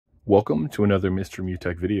Welcome to another Mr.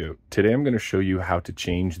 Mutech video. Today I'm going to show you how to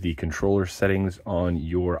change the controller settings on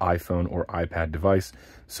your iPhone or iPad device.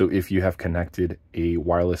 So if you have connected a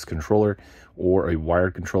wireless controller or a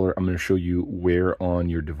wired controller, I'm going to show you where on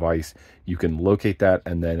your device you can locate that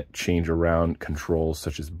and then change around controls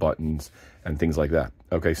such as buttons and things like that.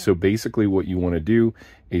 Okay, so basically what you want to do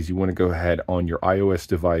is you want to go ahead on your iOS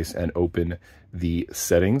device and open the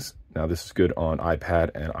settings. Now this is good on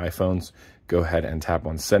iPad and iPhones. Go ahead and tap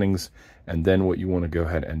on settings, and then what you want to go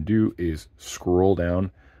ahead and do is scroll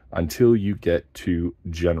down until you get to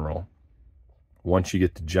general. Once you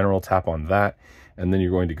get to general, tap on that, and then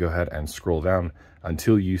you're going to go ahead and scroll down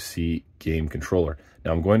until you see game controller.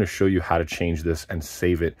 Now I'm going to show you how to change this and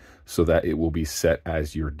save it so that it will be set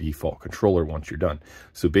as your default controller once you're done.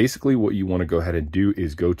 So basically what you want to go ahead and do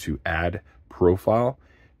is go to add profile,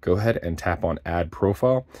 go ahead and tap on add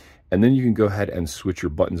profile, and then you can go ahead and switch your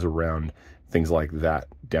buttons around, things like that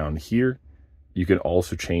down here. You can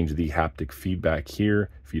also change the haptic feedback here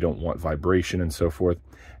if you don't want vibration and so forth.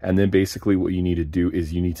 And then basically what you need to do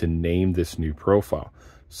is you need to name this new profile.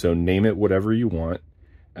 So name it whatever you want.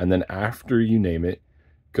 And then after you name it,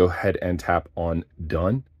 go ahead and tap on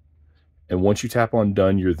done. And once you tap on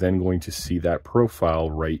done, you're then going to see that profile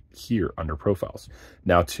right here under profiles.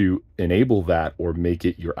 Now to enable that or make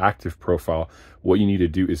it your active profile, what you need to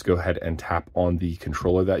do is go ahead and tap on the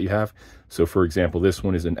controller that you have. So for example, this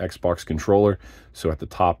one is an Xbox controller. So at the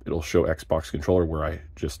top, it'll show Xbox controller where I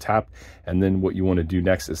just tapped. And then what you want to do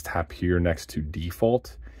next is tap here next to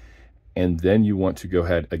default. And then you want to go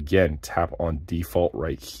ahead again, tap on default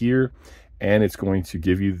right here. And it's going to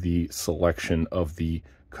give you the selection of the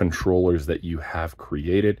controllers that you have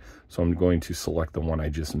created. So I'm going to select the one I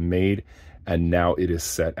just made, and now it is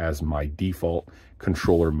set as my default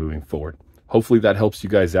controller moving forward. Hopefully that helps you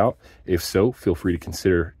guys out. If so, feel free to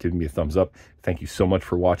consider giving me a thumbs up. Thank you so much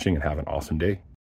for watching and have an awesome day.